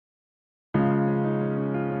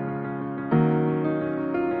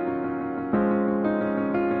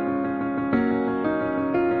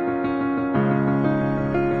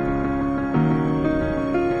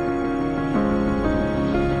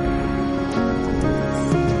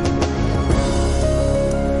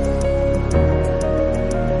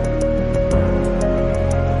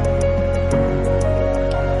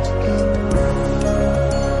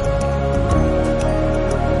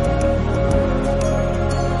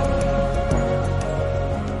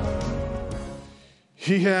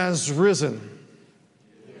He has risen.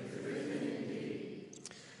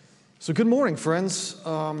 So good morning, friends.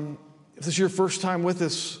 If this is your first time with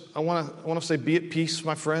us, I want to say be at peace,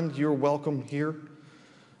 my friend. You're welcome here.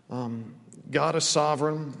 God is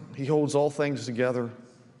sovereign. He holds all things together.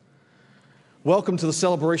 Welcome to the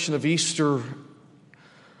celebration of Easter.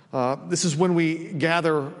 This is when we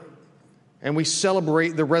gather and we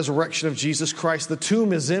celebrate the resurrection of Jesus Christ. The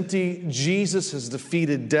tomb is empty. Jesus has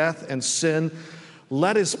defeated death and sin.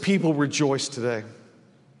 Let his people rejoice today.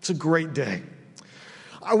 It's a great day.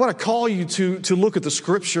 I want to call you to look at the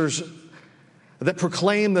scriptures that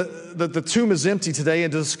proclaim that the tomb is empty today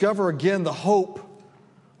and to discover again the hope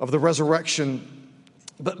of the resurrection.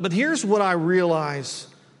 But here's what I realize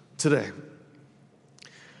today.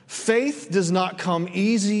 Faith does not come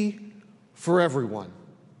easy for everyone.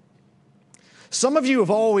 Some of you have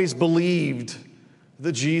always believed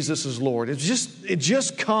that Jesus is Lord. It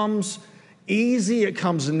just comes easy. It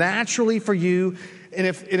comes naturally for you. And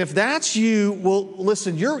if that's you, well,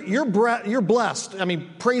 listen, you're blessed. I mean,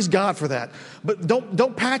 praise God for that. But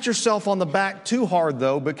don't pat yourself on the back too hard,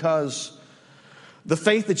 though, because the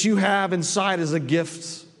faith that you have inside is a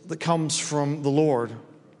gift that comes from the Lord.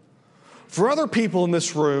 For other people in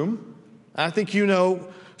this room, I think you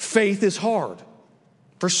know, faith is hard.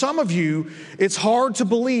 For some of you, it's hard to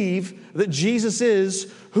believe that Jesus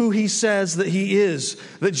is who he says that he is,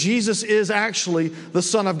 that Jesus is actually the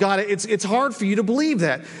Son of God. It's hard for you to believe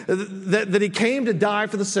that he came to die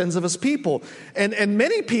for the sins of his people. And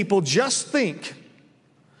many people just think,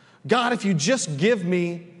 God, if you just give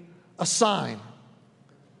me a sign.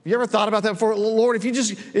 You ever thought about that before? Lord, if you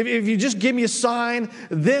just give me a sign,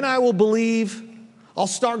 then I will believe. I'll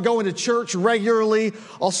start going to church regularly.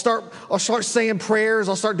 I'll start saying prayers.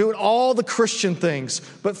 I'll start doing all the Christian things.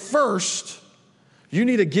 But first, you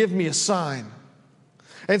need to give me a sign.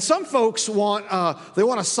 And some folks want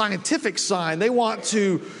a scientific sign. They want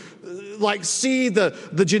to see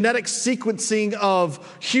the genetic sequencing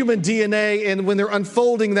of human DNA, and when they're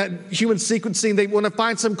unfolding that human sequencing, they want to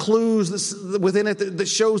find some clues within it that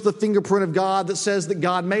shows the fingerprint of God that says that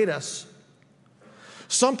God made us.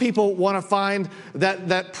 Some people want to find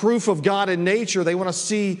that proof of God in nature. They want to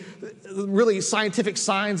see really scientific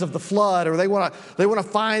signs of the flood, or they want to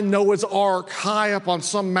find Noah's Ark high up on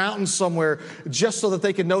some mountain somewhere, just so that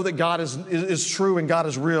they can know that God is true and God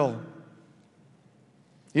is real.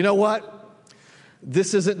 You know what?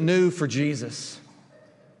 This isn't new for Jesus.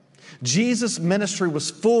 Jesus' ministry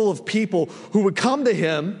was full of people who would come to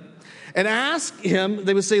him and ask him.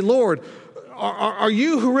 They would say, Lord, are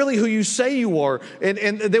you who you say you are?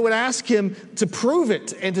 And they would ask him to prove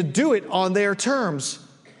it and to do it on their terms.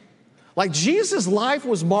 Like, Jesus' life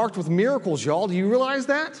was marked with miracles, y'all. Do you realize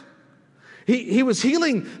that? He was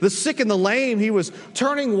healing the sick and the lame. He was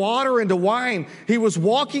turning water into wine. He was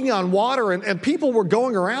walking on water, and people were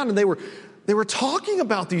going around and they were talking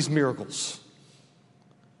about these miracles.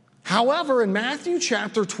 However, in Matthew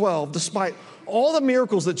chapter 12, despite all the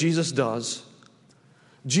miracles that Jesus does,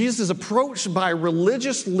 Jesus is approached by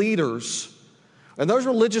religious leaders, and those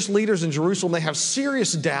religious leaders in Jerusalem, they have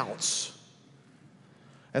serious doubts.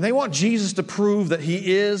 And they want Jesus to prove that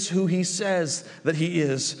he is who he says that he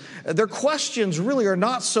is. Their questions really are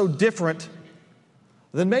not so different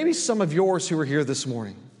than maybe some of yours who are here this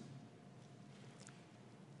morning.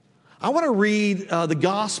 I want to read the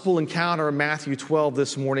gospel encounter in Matthew 12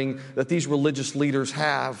 this morning that these religious leaders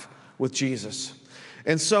have with Jesus.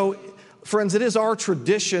 And so, friends, it is our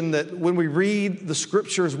tradition that when we read the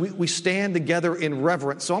scriptures, we stand together in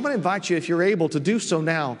reverence. So I'm going to invite you, if you're able, to do so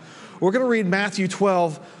now. We're going to read Matthew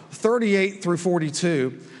 12, 38 through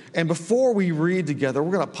 42. And before we read together,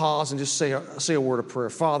 we're going to pause and just say a word of prayer.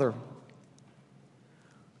 Father,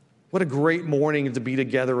 what a great morning to be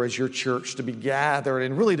together as your church, to be gathered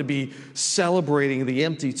and really to be celebrating the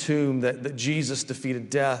empty tomb that Jesus defeated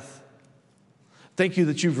death. Thank you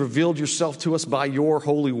that you've revealed yourself to us by your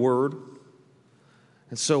holy word.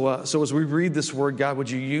 And so as we read this word, God, would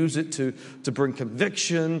you use it to bring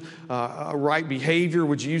conviction, right behavior?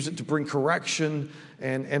 Would you use it to bring correction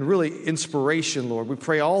and really inspiration, Lord? We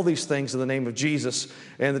pray all these things in the name of Jesus.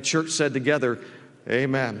 And the church said together,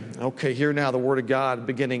 amen. Okay, hear now the word of God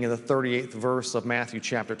beginning in the 38th verse of Matthew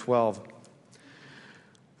chapter 12.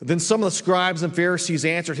 Then some of the scribes and Pharisees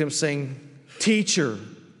answered him, saying, Teacher,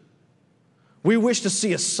 we wish to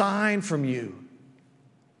see a sign from you.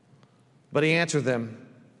 But he answered them,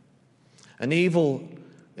 an evil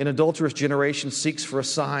and adulterous generation seeks for a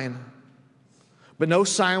sign, but no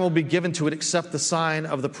sign will be given to it except the sign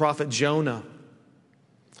of the prophet Jonah.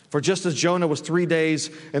 For just as Jonah was 3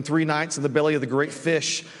 days and 3 nights in the belly of the great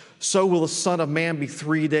fish, so will the Son of Man be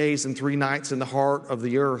 3 days and 3 nights in the heart of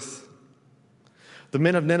the earth. The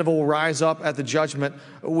men of Nineveh will rise up at the judgment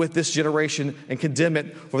with this generation and condemn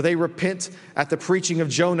it, for they repent at the preaching of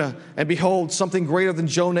Jonah. And behold, something greater than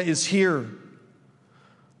Jonah is here.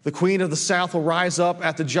 The queen of the south will rise up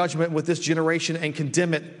at the judgment with this generation and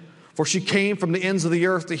condemn it, for she came from the ends of the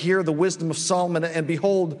earth to hear the wisdom of Solomon. And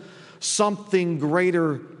behold, something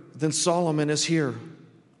greater than Solomon is here.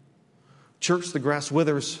 Church, the grass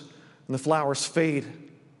withers and the flowers fade,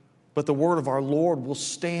 but the word of our Lord will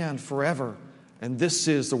stand forever. And this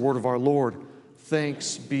is the word of our Lord.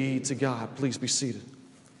 Thanks be to God. Please be seated.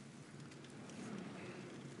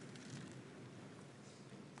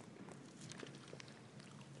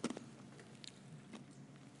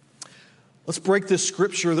 Let's break this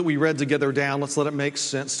scripture that we read together down. Let's let it make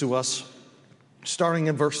sense to us. Starting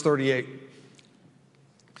in verse 38.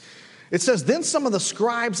 It says, Then some of the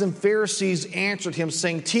scribes and Pharisees answered him,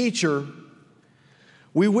 saying, Teacher,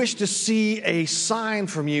 we wish to see a sign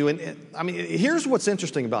from you. And I mean, here's what's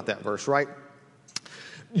interesting about that verse, right?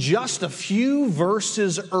 Just a few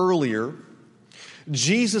verses earlier,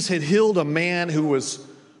 Jesus had healed a man who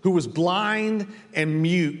was blind and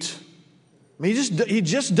mute. I mean, he'd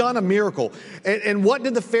just done a miracle. And what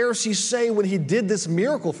did the Pharisees say when he did this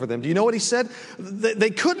miracle for them? Do you know what he said? They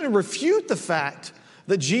couldn't refute the fact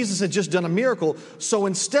that Jesus had just done a miracle. So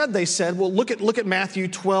instead they said, well, look at Matthew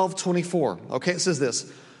 12:24. Okay, it says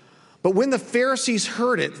this. But when the Pharisees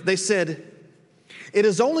heard it, they said, It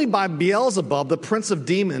is only by Beelzebub, the prince of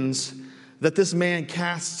demons, that this man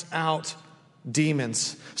casts out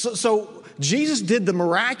demons. So Jesus did the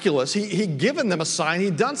miraculous. He'd given them a sign.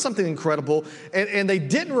 He'd done something incredible, and they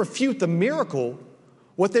didn't refute the miracle.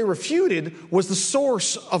 What they refuted was the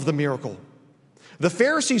source of the miracle. The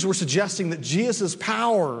Pharisees were suggesting that Jesus'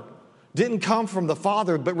 power didn't come from the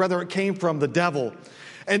Father, but rather it came from the devil.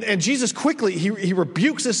 And Jesus quickly, he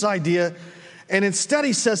rebukes this idea, and instead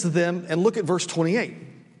he says to them, and look at verse 28.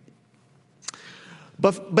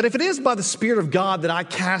 But if it is by the Spirit of God that I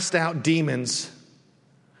cast out demons,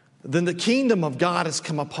 then the kingdom of God has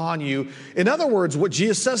come upon you. In other words, what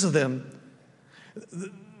Jesus says to them,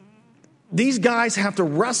 these guys have to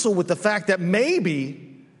wrestle with the fact that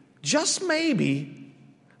maybe, just maybe,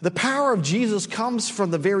 the power of Jesus comes from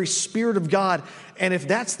the very Spirit of God. And if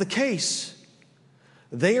that's the case,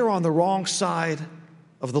 they are on the wrong side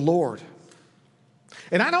of the Lord.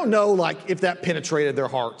 And I don't know, if that penetrated their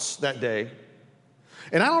hearts that day.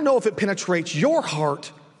 And I don't know if it penetrates your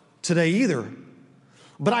heart today either.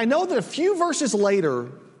 But I know that a few verses later,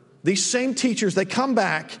 these same teachers, they come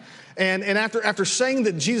back, and after saying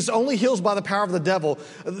that Jesus only heals by the power of the devil,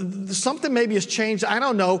 something maybe has changed. I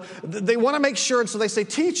don't know. They want to make sure, and so they say,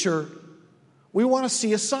 Teacher, we want to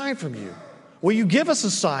see a sign from you. Will you give us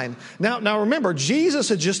a sign? Now remember, Jesus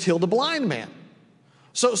had just healed a blind man.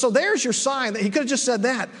 So there's your sign. He could have just said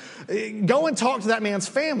that. Go and talk to that man's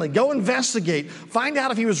family. Go investigate. Find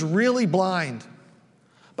out if he was really blind.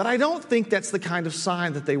 But I don't think that's the kind of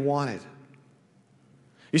sign that they wanted.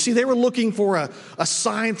 You see, they were looking for a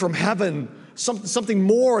sign from heaven, something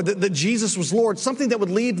more that Jesus was Lord, something that would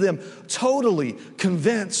leave them totally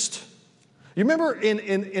convinced. You remember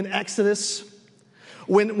in Exodus,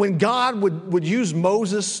 when God would use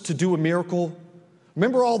Moses to do a miracle?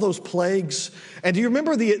 Remember all those plagues? And do you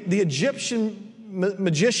remember the Egyptian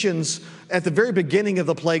magicians at the very beginning of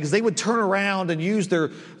the plagues? They would turn around and use their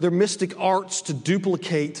mystic arts to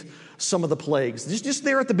duplicate some of the plagues, just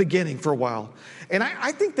there at the beginning for a while. And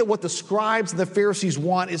I think that what the scribes and the Pharisees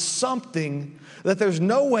want is something that there's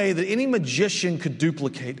no way that any magician could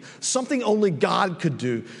duplicate, something only God could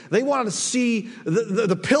do. They wanted to see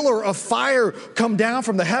the pillar of fire come down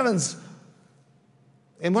from the heavens.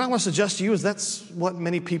 And what I want to suggest to you is that's what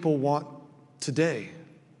many people want today.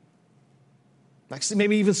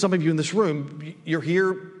 Maybe even some of you in this room, you're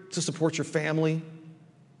here to support your family.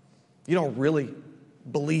 You don't really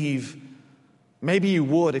believe. Maybe you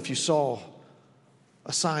would if you saw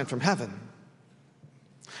a sign from heaven.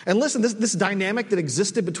 And listen, this dynamic that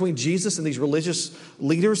existed between Jesus and these religious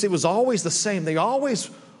leaders, it was always the same. They always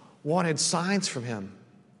wanted signs from him.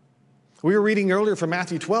 We were reading earlier from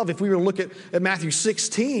Matthew 12. If we were to look at Matthew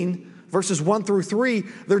 16, verses 1 through 3,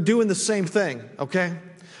 they're doing the same thing, okay?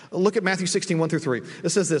 Look at Matthew 16, 1 through 3. It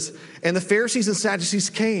says this, And the Pharisees and Sadducees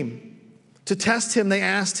came. To test him, they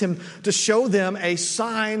asked him to show them a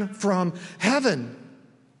sign from heaven.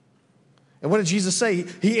 And what did Jesus say?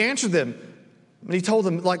 He answered them, and he told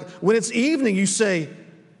them, when it's evening, you say,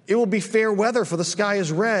 it will be fair weather, for the sky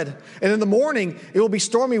is red. And in the morning, it will be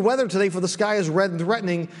stormy weather today, for the sky is red and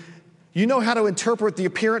threatening. You know how to interpret the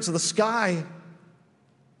appearance of the sky,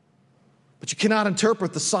 but you cannot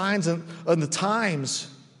interpret the signs and the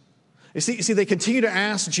times. You see, they continue to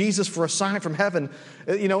ask Jesus for a sign from heaven.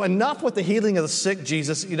 Enough with the healing of the sick,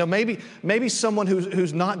 Jesus. Maybe someone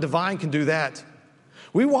who's not divine can do that.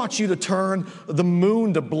 We want you to turn the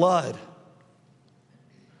moon to blood.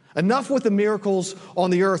 Enough with the miracles on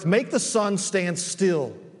the earth. Make the sun stand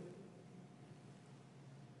still.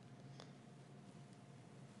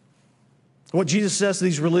 What Jesus says to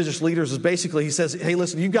these religious leaders is basically, he says, hey,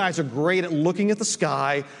 listen, you guys are great at looking at the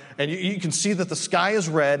sky, and you can see that the sky is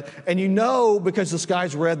red, and you know because the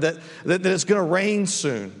sky's red that it's going to rain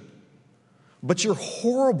soon. But you're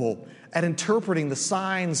horrible at interpreting the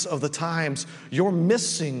signs of the times. You're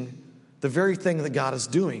missing the very thing that God is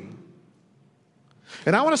doing.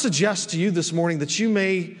 And I want to suggest to you this morning that you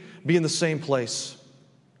may be in the same place.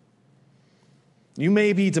 You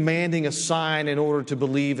may be demanding a sign in order to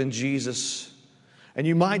believe in Jesus, and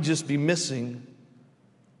you might just be missing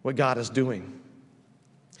what God is doing.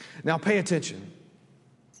 Now, pay attention.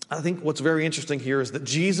 I think what's very interesting here is that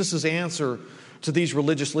Jesus' answer to these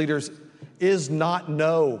religious leaders is not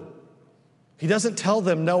no. He doesn't tell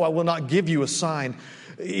them, no, I will not give you a sign.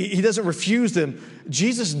 He doesn't refuse them.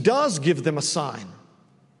 Jesus does give them a sign.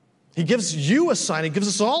 He gives you a sign. He gives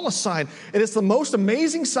us all a sign. And it's the most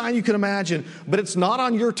amazing sign you can imagine, but it's not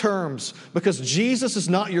on your terms because Jesus is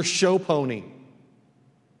not your show pony.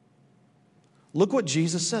 Look what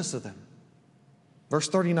Jesus says to them. Verse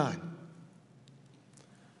 39.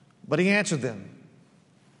 But he answered them,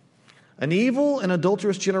 an evil and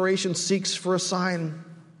adulterous generation seeks for a sign,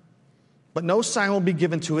 but no sign will be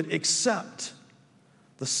given to it except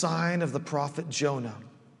the sign of the prophet Jonah.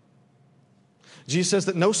 Jesus says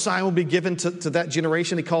that no sign will be given to that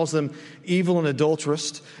generation. He calls them evil and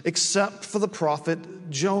adulterous, except for the prophet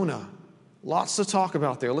Jonah. Lots to talk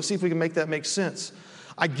about there. Let's see if we can make that make sense.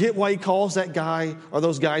 I get why he calls that guy or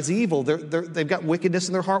those guys evil. They've got wickedness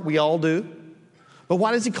in their heart. We all do. But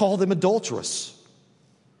why does he call them adulterous?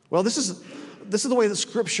 Well, this is the way that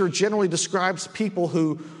Scripture generally describes people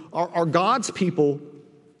who are God's people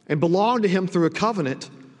and belong to him through a covenant,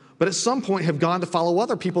 but at some point have gone to follow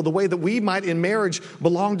other people the way that we might in marriage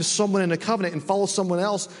belong to someone in a covenant and follow someone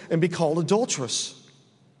else and be called adulterous.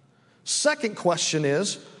 Second question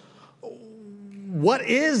is, what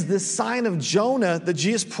is this sign of Jonah that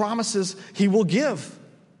Jesus promises he will give?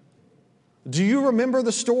 Do you remember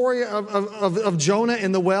the story of Jonah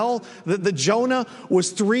in the well? That Jonah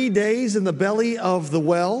was 3 days in the belly of the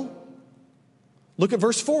well? Look at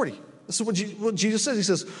verse 40. This is what Jesus says. He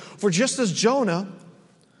says, for just as Jonah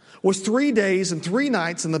was 3 days and 3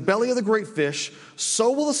 nights in the belly of the great fish,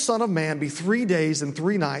 so will the Son of Man be 3 days and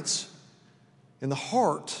 3 nights in the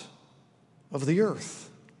heart of the earth.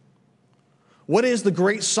 What is the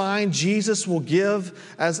great sign Jesus will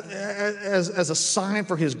give as a sign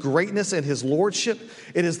for his greatness and his lordship?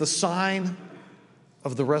 It is the sign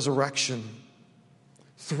of the resurrection.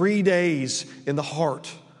 3 days in the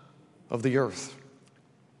heart of the earth.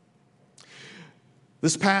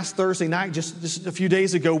 This past Thursday night, just a few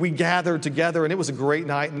days ago, we gathered together, and it was a great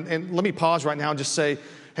night. And let me pause right now and just say,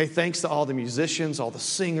 hey, thanks to all the musicians, all the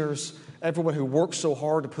singers, everyone who worked so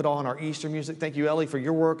hard to put on our Easter music. Thank you, Ellie, for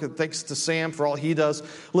your work, and thanks to Sam for all he does.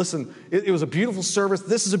 Listen, it was a beautiful service.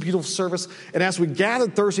 This is a beautiful service. And as we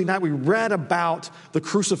gathered Thursday night, we read about the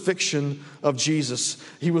crucifixion of Jesus.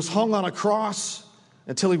 He was hung on a cross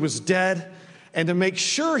until he was dead. And to make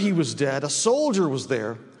sure he was dead, a soldier was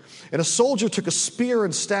there. And a soldier took a spear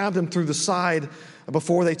and stabbed him through the side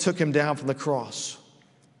before they took him down from the cross.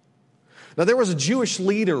 Now, there was a Jewish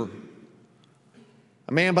leader,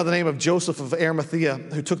 a man by the name of Joseph of Arimathea,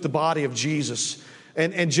 who took the body of Jesus.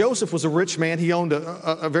 And Joseph was a rich man. He owned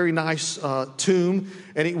a very nice tomb.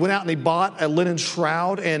 And he went out and he bought a linen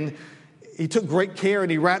shroud. And he took great care and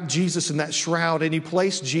he wrapped Jesus in that shroud. And he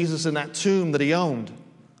placed Jesus in that tomb that he owned.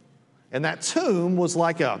 And that tomb was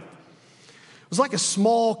like a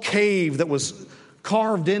small cave that was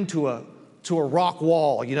carved into a rock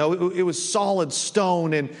wall. You know, it was solid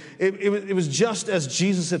stone, and it was just as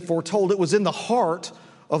Jesus had foretold. It was in the heart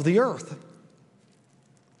of the earth.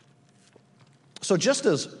 So just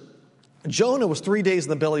as Jonah was 3 days in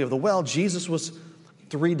the belly of the well, Jesus was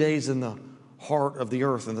 3 days in the heart of the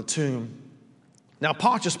earth, in the tomb. Now,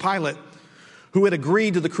 Pontius Pilate, who had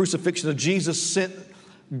agreed to the crucifixion of Jesus, sent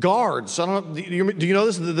guards. I don't know, do you know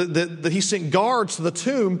this? That he sent guards to the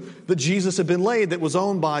tomb that Jesus had been laid, that was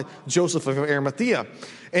owned by Joseph of Arimathea.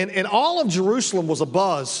 And all of Jerusalem was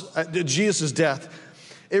abuzz at Jesus' death.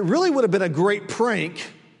 It really would have been a great prank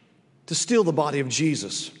to steal the body of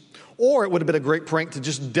Jesus. Or it would have been a great prank to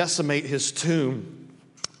just decimate his tomb.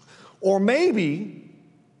 Or maybe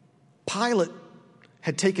Pilate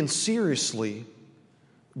had taken seriously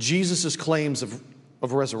Jesus' claims of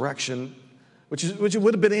resurrection, which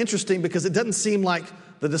would have been interesting because it doesn't seem like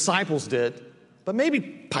the disciples did, but maybe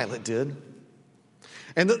Pilate did.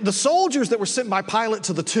 And the soldiers that were sent by Pilate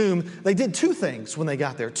to the tomb, they did two things when they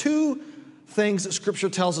got there. Two things that Scripture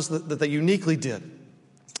tells us that they uniquely did.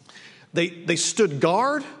 They stood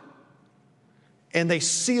guard and they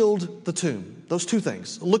sealed the tomb. Those two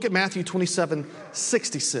things. Look at Matthew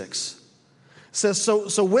 27:66. It says,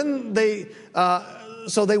 so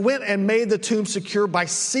they went and made the tomb secure by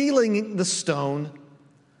sealing the stone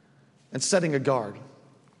and setting a guard.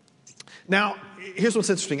 Now, here's what's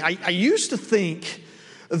interesting. I used to think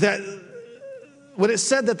that when it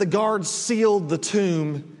said that the guards sealed the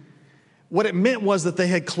tomb, what it meant was that they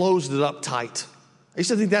had closed it up tight. I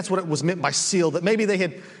used to think that's what it was meant by seal, that maybe they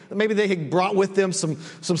had brought with them some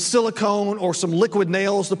silicone or some liquid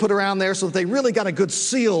nails to put around there so that they really got a good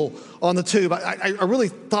seal on the tomb. I really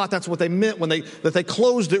thought that's what they meant that they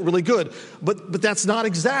closed it really good. But that's not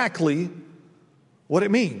exactly what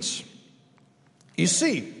it means. You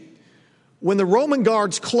see, when the Roman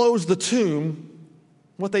guards closed the tomb,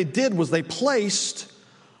 what they did was they placed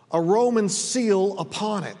a Roman seal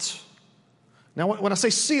upon it. Now, when I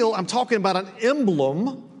say seal, I'm talking about an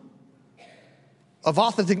emblem of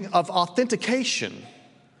authentication.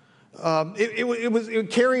 It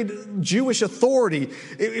carried Jewish authority.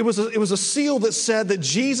 It was a seal that said that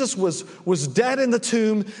Jesus was dead in the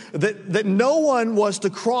tomb, that no one was to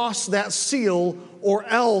cross that seal or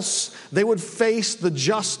else they would face the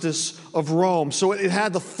justice of Rome. So it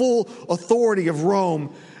had the full authority of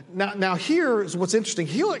Rome. Now here's what's interesting.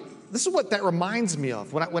 This is what that reminds me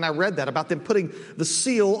of when I read that about them putting the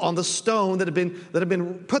seal on the stone that had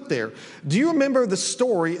been put there. Do you remember the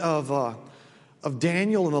story of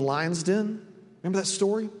Daniel in the lion's den? Remember that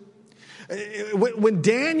story? When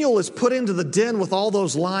Daniel is put into the den with all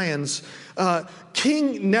those lions,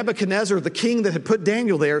 King Nebuchadnezzar, the king that had put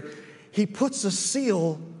Daniel there, he puts a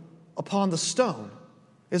seal upon the stone.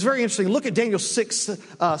 It's very interesting. Look at Daniel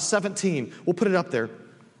 6:17. We'll put it up there.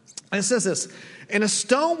 And it says this, and a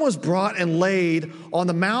stone was brought and laid on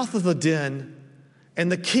the mouth of the den,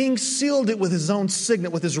 and the king sealed it with his own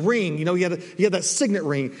signet, with his ring. You know, he had that signet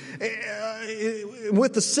ring,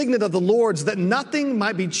 with the signet of the Lord's, that nothing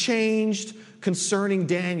might be changed concerning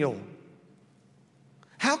Daniel.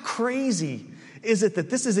 How crazy is it that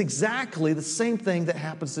this is exactly the same thing that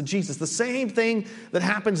happens to Jesus, the same thing that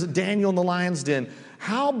happens to Daniel in the lion's den?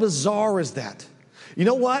 How bizarre is that? You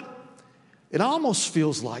know what? It almost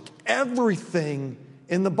feels like everything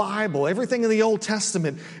in the Bible, everything in the Old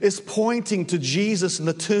Testament is pointing to Jesus in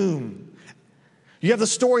the tomb. You have the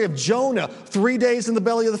story of Jonah, 3 days in the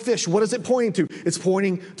belly of the fish. What is it pointing to? It's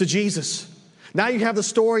pointing to Jesus. Now you have the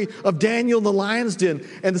story of Daniel in the lion's den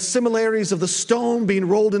and the similarities of the stone being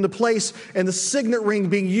rolled into place and the signet ring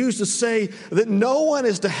being used to say that no one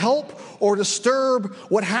is to help or disturb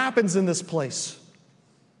what happens in this place.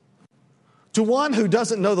 To one who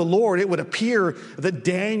doesn't know the Lord, it would appear that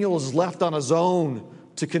Daniel is left on his own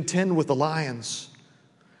to contend with the lions.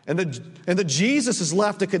 And that Jesus is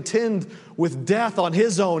left to contend with death on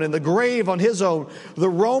his own and the grave on his own. The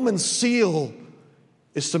Roman seal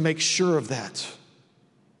is to make sure of that.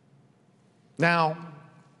 Now,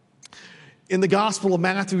 in the Gospel of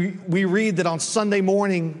Matthew, we read that on Sunday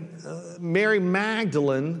morning, Mary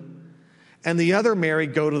Magdalene and the other Mary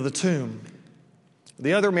go to the tomb.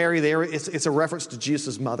 The other Mary there, it's a reference to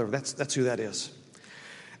Jesus' mother. That's who that is.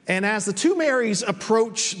 And as the two Marys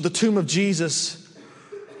approach the tomb of Jesus,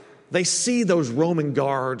 they see those Roman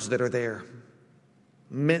guards that are there,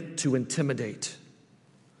 meant to intimidate.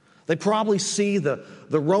 They probably see the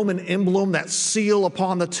Roman emblem, that seal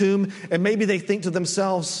upon the tomb, and maybe they think to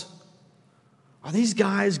themselves, are these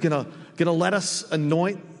guys gonna let us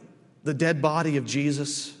anoint the dead body of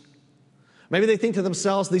Jesus? Maybe they think to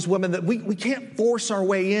themselves, these women, that we can't force our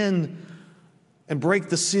way in and break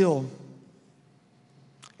the seal.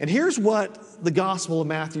 And here's what the Gospel of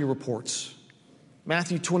Matthew reports.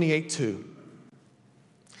 Matthew 28:2.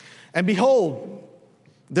 And behold,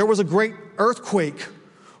 there was a great earthquake,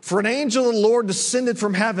 for an angel of the Lord descended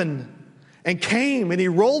from heaven and came, and he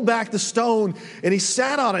rolled back the stone, and he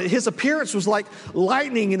sat on it. His appearance was like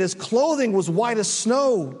lightning, and his clothing was white as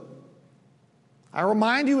snow. I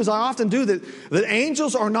remind you, as I often do, that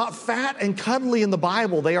angels are not fat and cuddly in the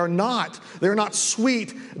Bible. They are not. They're not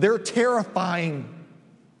sweet. They're terrifying.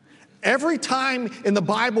 Every time in the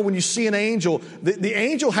Bible when you see an angel, the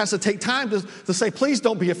angel has to take time to say, please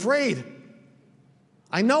don't be afraid.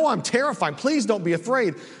 I know I'm terrified. Please don't be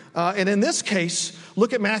afraid. And in this case,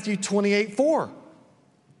 look at Matthew 28:4.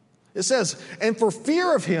 It says, and for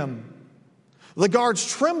fear of him, the guards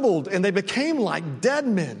trembled and they became like dead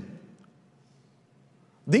men.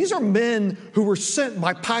 These are men who were sent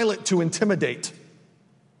by Pilate to intimidate.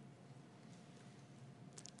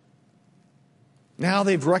 Now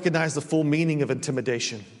they've recognized the full meaning of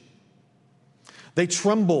intimidation. They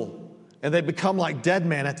tremble and they become like dead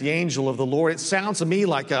men at the angel of the Lord. It sounds to me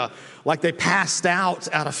like they passed out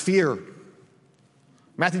of fear.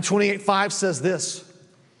 Matthew 28:5 says this,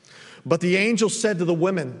 but the angel said to the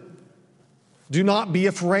women, do not be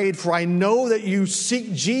afraid, for I know that you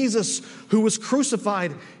seek Jesus who was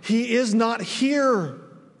crucified. He is not here,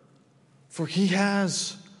 for he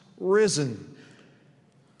has risen.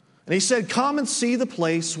 And he said, come and see the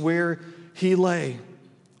place where he lay.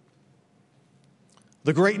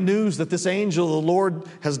 The great news that this angel of the Lord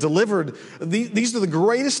has delivered, these are the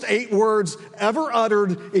greatest 8 words ever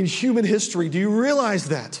uttered in human history. Do you realize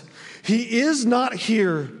that? He is not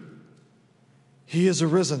here. He is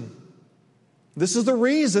arisen. This is the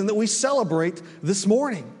reason that we celebrate this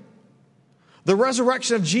morning. The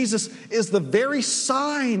resurrection of Jesus is the very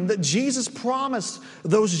sign that Jesus promised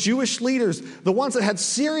those Jewish leaders, the ones that had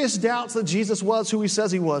serious doubts that Jesus was who he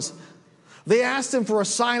says he was. They asked him for a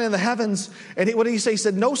sign in the heavens, and what did he say? He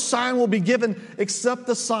said, no sign will be given except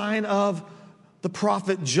the sign of the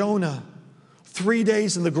prophet Jonah. 3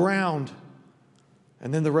 days in the ground,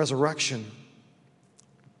 and then the resurrection.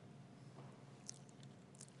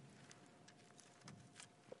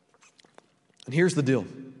 And here's the deal.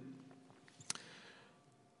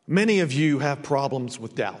 Many of you have problems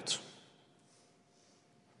with doubt.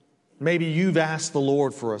 Maybe you've asked the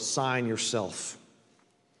Lord for a sign yourself.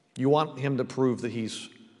 You want him to prove that he's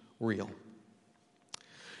real.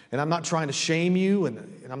 And I'm not trying to shame you,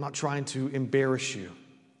 and I'm not trying to embarrass you.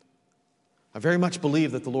 I very much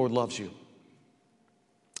believe that the Lord loves you.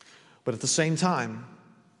 But at the same time,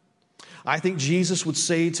 I think Jesus would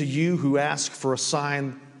say to you who ask for a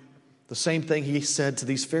sign the same thing he said to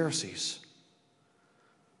these Pharisees.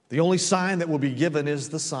 The only sign that will be given is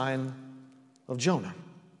the sign of Jonah.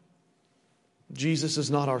 Jesus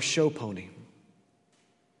is not our show pony.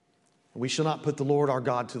 We shall not put the Lord our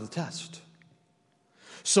God to the test.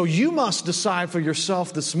 So you must decide for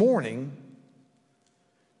yourself this morning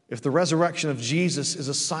if the resurrection of Jesus is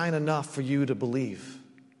a sign enough for you to believe.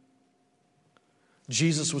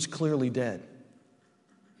 Jesus was clearly dead.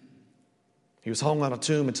 He was hung on a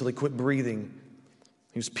tomb until he quit breathing.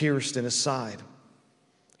 He was pierced in his side.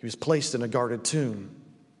 He was placed in a guarded tomb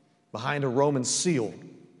behind a Roman seal.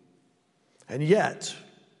 And yet,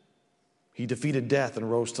 he defeated death and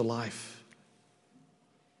rose to life.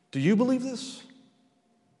 Do you believe this?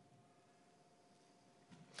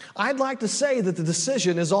 I'd like to say that the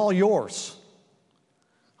decision is all yours.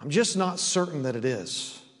 I'm just not certain that it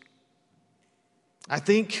is. I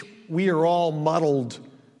think we are all muddled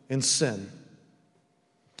in sin.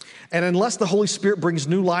 And unless the Holy Spirit brings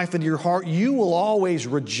new life into your heart, you will always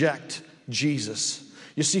reject Jesus.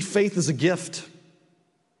 You see, faith is a gift.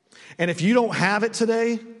 And if you don't have it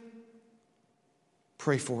today,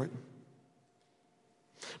 pray for it.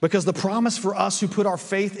 Because the promise for us who put our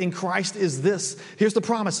faith in Christ is this. Here's the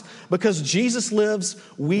promise. Because Jesus lives,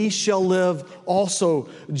 we shall live also.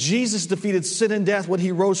 Jesus defeated sin and death when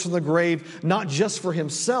he rose from the grave, not just for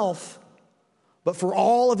himself, but for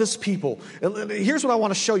all of his people. Here's what I want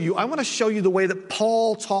to show you. I want to show you the way that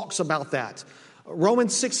Paul talks about that.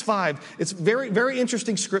 Romans 6:5. It's very, very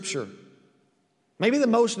interesting scripture. Maybe the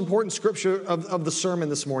most important scripture of the sermon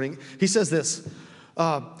this morning. He says this,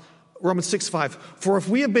 Romans 6:5. For if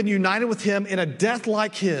we have been united with him in a death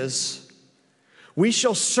like his, we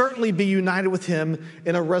shall certainly be united with him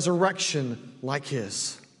in a resurrection like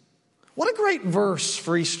his. What a great verse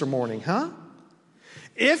for Easter morning, huh?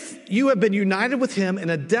 If you have been united with him in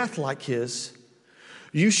a death like his,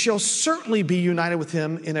 you shall certainly be united with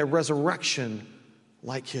him in a resurrection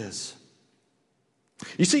like his.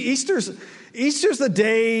 You see, Easter's the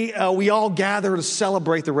day we all gather to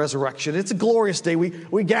celebrate the resurrection. It's a glorious day.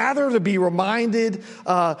 We gather to be reminded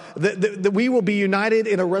that we will be united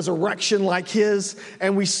in a resurrection like his,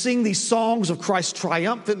 and we sing these songs of Christ's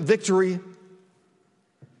triumphant victory.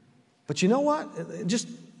 But you know what? Just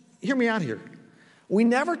hear me out here. We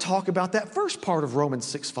never talk about that first part of Romans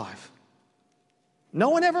 6:5. No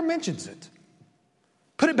one ever mentions it.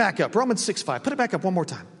 Put it back up, Romans 6:5. Put it back up one more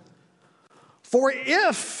time. For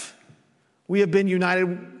if we have been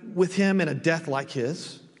united with him in a death like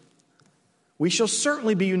his, we shall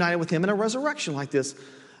certainly be united with him in a resurrection like this.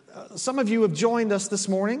 Some of you have joined us this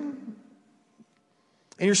morning,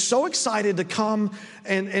 and you're so excited to come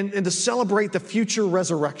and to celebrate the future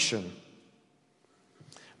resurrection.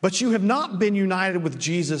 but you have not been united with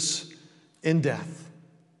Jesus in death.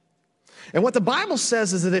 And what the Bible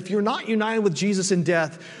says is that if you're not united with Jesus in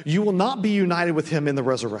death, you will not be united with him in the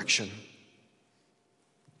resurrection.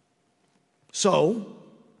 So,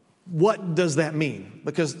 what does that mean?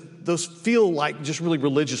 Because those feel like just really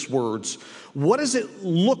religious words. What does it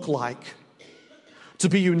look like to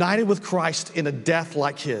be united with Christ in a death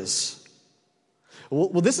like his?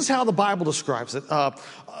 Well, this is how the Bible describes it.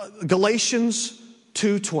 Galatians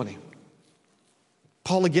 2:20.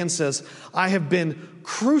 Paul again says, I have been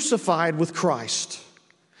crucified with Christ.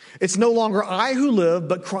 It's no longer I who live,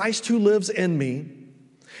 but Christ who lives in me.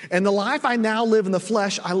 And the life I now live in the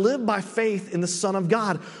flesh, I live by faith in the Son of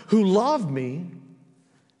God, who loved me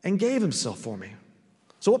and gave himself for me.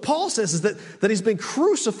 So what Paul says is that he's been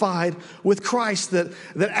crucified with Christ, that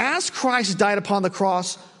as Christ died upon the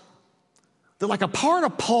cross, that like a part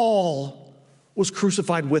of Paul was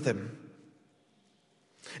crucified with him.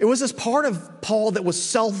 It was this part of Paul that was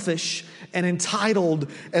selfish and entitled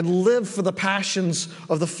and lived for the passions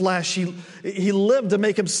of the flesh. He lived to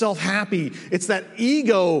make himself happy. It's that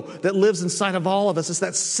ego that lives inside of all of us. It's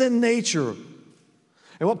that sin nature.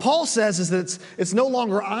 And what Paul says is that it's no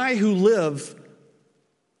longer I who live,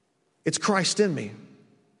 it's Christ in me.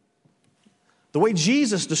 The way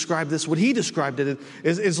Jesus described this, what he described it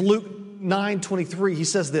is Luke 9:23. He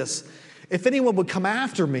says this, if anyone would come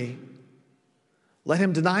after me, let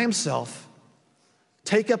him deny himself,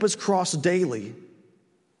 take up his cross daily,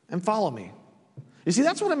 and follow me. You see,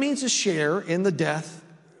 that's what it means to share in the death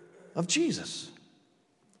of Jesus.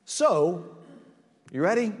 So, you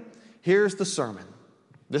ready? Here's the sermon.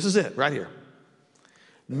 This is it right here.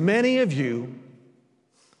 Many of you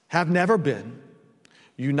have never been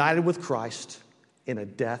united with Christ in a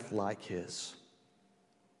death like his.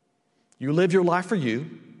 You live your life for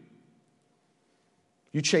you.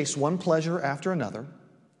 You chase one pleasure after another,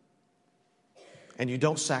 and you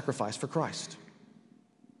don't sacrifice for Christ.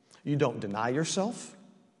 You don't deny yourself.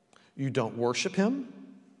 You don't worship him.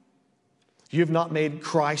 You have not made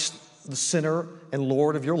Christ the center and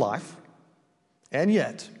Lord of your life. And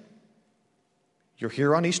yet, you're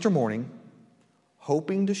here on Easter morning,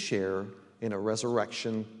 hoping to share in a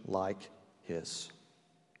resurrection like his.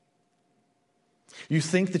 You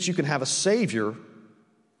think that you can have a Savior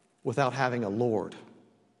without having a Lord.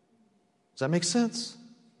 Does that make sense?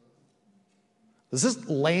 Does this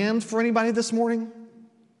land for anybody this morning?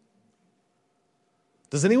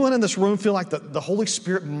 Does anyone in this room feel like the Holy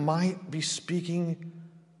Spirit might be speaking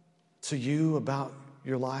to you about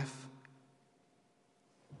your life?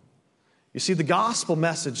 You see, the gospel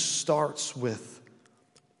message starts with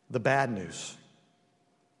the bad news.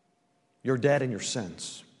 You're dead in your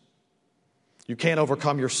sins. You can't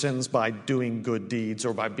overcome your sins by doing good deeds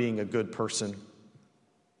or by being a good person.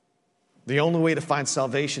 The only way to find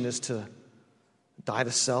salvation is to die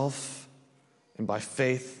to self and by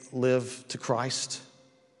faith live to Christ.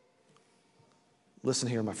 Listen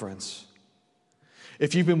here, my friends.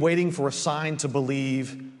 If you've been waiting for a sign to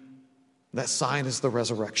believe, that sign is the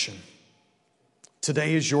resurrection.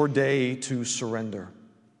 Today is your day to surrender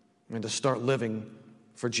and to start living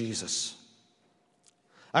for Jesus.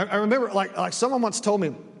 I remember, like someone once told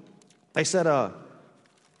me, they said, on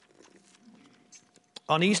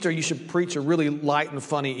Easter, you should preach a really light and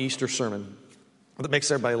funny Easter sermon that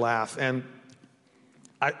makes everybody laugh. And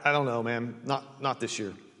I don't know, man, not this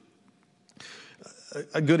year.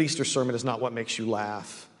 A good Easter sermon is not what makes you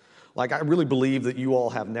laugh. Like, I really believe that you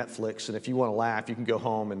all have Netflix, and if you want to laugh, you can go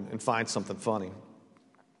home and find something funny.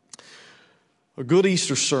 A good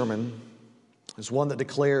Easter sermon is one that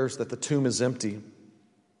declares that the tomb is empty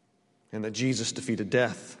and that Jesus defeated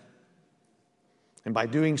death. And by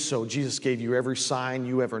doing so, Jesus gave you every sign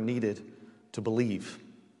you ever needed to believe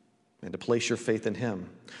and to place your faith in him.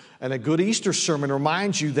 And a good Easter sermon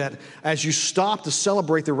reminds you that as you stop to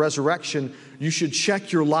celebrate the resurrection, you should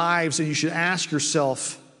check your lives and you should ask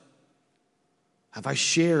yourself, have I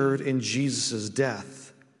shared in Jesus'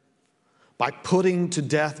 death by putting to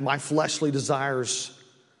death my fleshly desires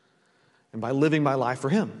and by living my life for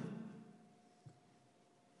him?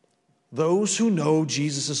 Those who know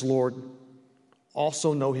Jesus as Lord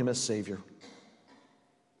also know him as Savior.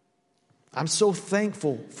 I'm so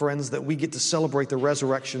thankful, friends, that we get to celebrate the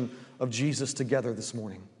resurrection of Jesus together this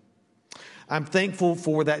morning. I'm thankful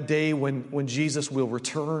for that day when Jesus will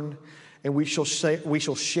return and we shall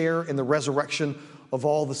share in the resurrection of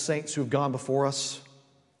all the saints who have gone before us.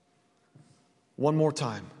 One more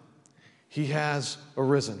time. He has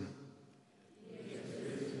arisen.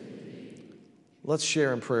 Let's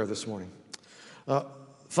share in prayer this morning.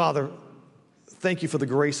 Father, thank you for the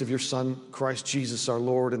grace of your Son, Christ Jesus our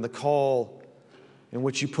Lord, and the call in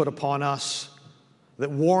which you put upon us that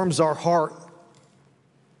warms our heart,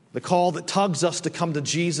 the call that tugs us to come to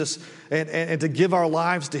Jesus and to give our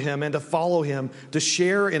lives to him and to follow him, to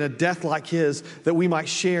share in a death like his, that we might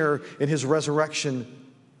share in his resurrection.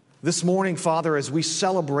 This morning, Father, as we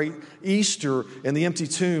celebrate Easter and the empty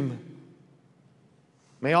tomb,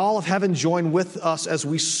 may all of heaven join with us as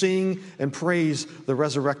we sing and praise the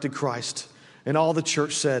resurrected Christ. And all the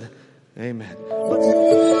church said, amen.